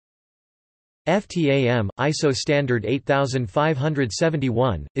FTAM, ISO standard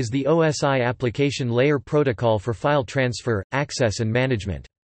 8571, is the OSI application layer protocol for file transfer, access and management.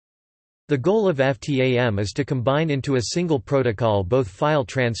 The goal of FTAM is to combine into a single protocol both file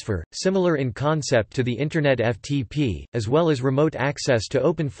transfer, similar in concept to the Internet FTP, as well as remote access to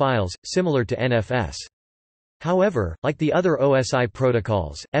open files, similar to NFS. However, like the other OSI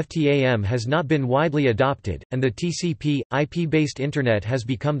protocols, FTAM has not been widely adopted, and the TCP/IP-based Internet has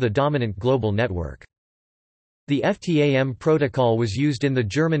become the dominant global network. The FTAM protocol was used in the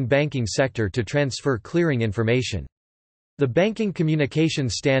German banking sector to transfer clearing information. The Banking Communication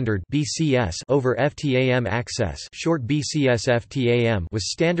Standard (BCS) over FTAM access, short BCS-FTAM,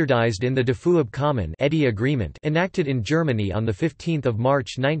 was standardized in the Diffuab Common (EDI) agreement enacted in Germany on the 15th of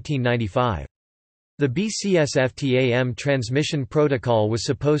March 1995. The BCS-FTAM transmission protocol was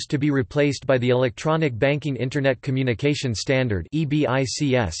supposed to be replaced by the Electronic Banking Internet Communication Standard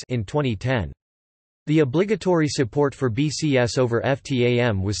 (EBICS) in 2010. The obligatory support for BCS over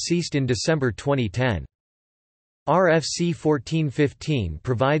FTAM was ceased in December 2010. RFC 1415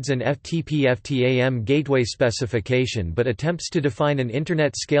 provides an FTP-FTAM gateway specification, but attempts to define an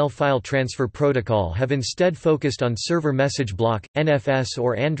Internet-scale file transfer protocol have instead focused on server message block, NFS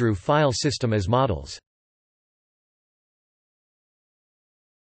or Andrew file system as models.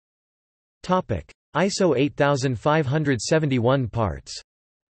 ISO 8571 parts.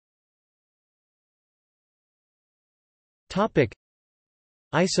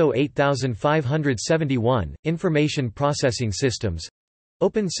 ISO 8571, Information Processing Systems —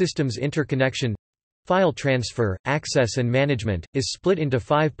 Open Systems Interconnection — File Transfer, Access and Management, is split into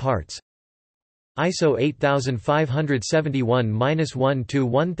 5 parts. ISO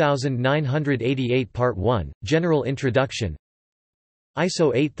 8571-1–1988 Part 1, General Introduction.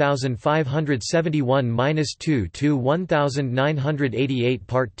 ISO 8571-2–1988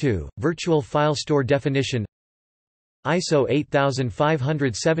 Part 2, Virtual File Store Definition. ISO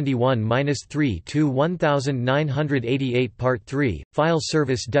 8571-3–1988 Part 3, File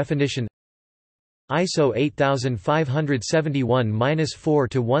Service Definition. ISO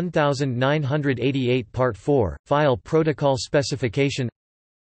 8571-4–1988 Part 4, File Protocol Specification.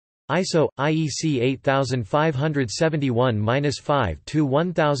 ISO IEC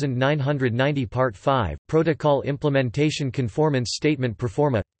 8571-5–1990 Part 5, Protocol Implementation Conformance Statement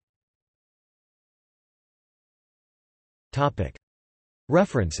Proforma.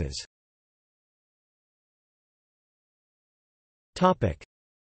 References.